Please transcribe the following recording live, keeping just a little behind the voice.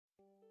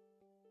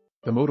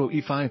The Moto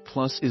E5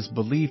 Plus is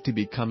believed to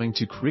be coming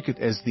to Cricket,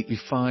 as the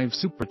E5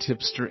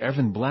 SupraTipster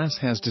Evan Blass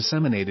has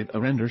disseminated a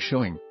render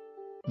showing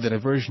that a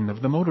version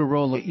of the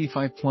Motorola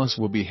E5 Plus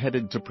will be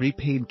headed to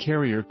prepaid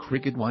carrier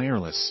Cricket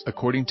Wireless.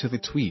 According to the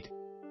tweet,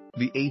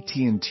 the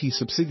AT&T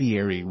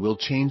subsidiary will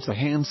change the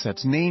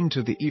handset's name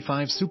to the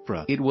E5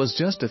 Supra. It was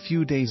just a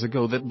few days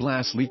ago that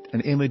Blass leaked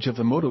an image of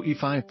the Moto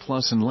E5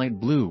 Plus in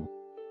light blue.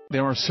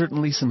 There are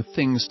certainly some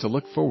things to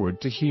look forward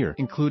to here,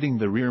 including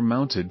the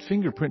rear-mounted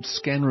fingerprint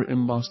scanner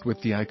embossed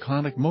with the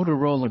iconic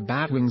Motorola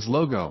Batwings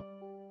logo,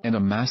 and a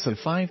massive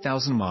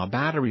 5000 mAh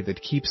battery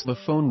that keeps the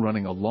phone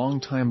running a long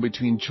time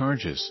between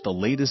charges. The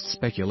latest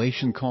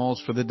speculation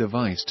calls for the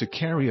device to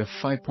carry a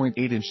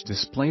 5.8-inch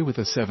display with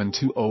a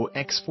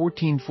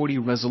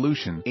 720x1440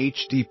 resolution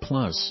HD+,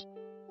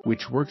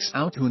 which works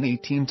out to an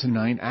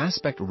 18:9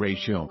 aspect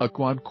ratio. A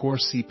quad-core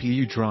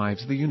CPU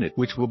drives the unit,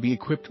 which will be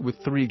equipped with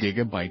 3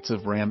 GB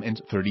of RAM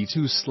and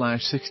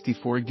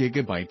 32/64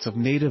 GB of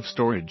native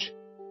storage.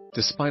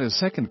 Despite a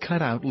second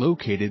cutout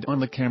located on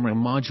the camera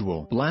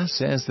module, Blass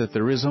says that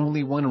there is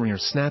only one rear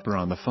snapper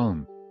on the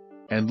phone.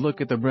 And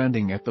look at the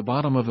branding at the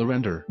bottom of the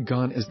render.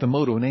 Gone is the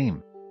Moto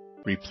name,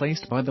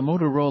 replaced by the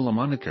Motorola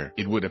moniker.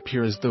 It would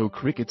appear as though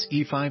Cricket's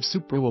E5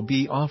 Supra will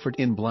be offered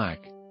in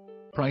black.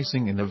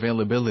 Pricing and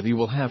availability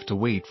will have to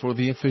wait for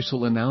the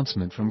official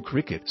announcement from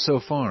Cricket. So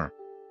far,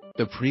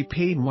 the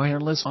prepaid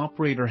wireless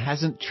operator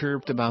hasn't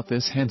chirped about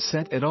this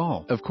handset at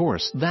all. Of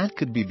course, that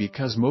could be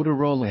because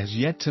Motorola has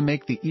yet to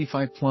make the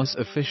E5 Plus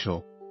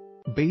official.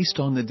 Based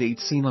on the date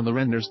seen on the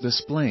render's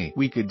display,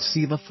 we could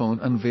see the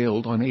phone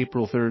unveiled on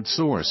April 3rd.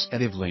 Source: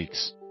 AT&T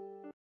Leaks.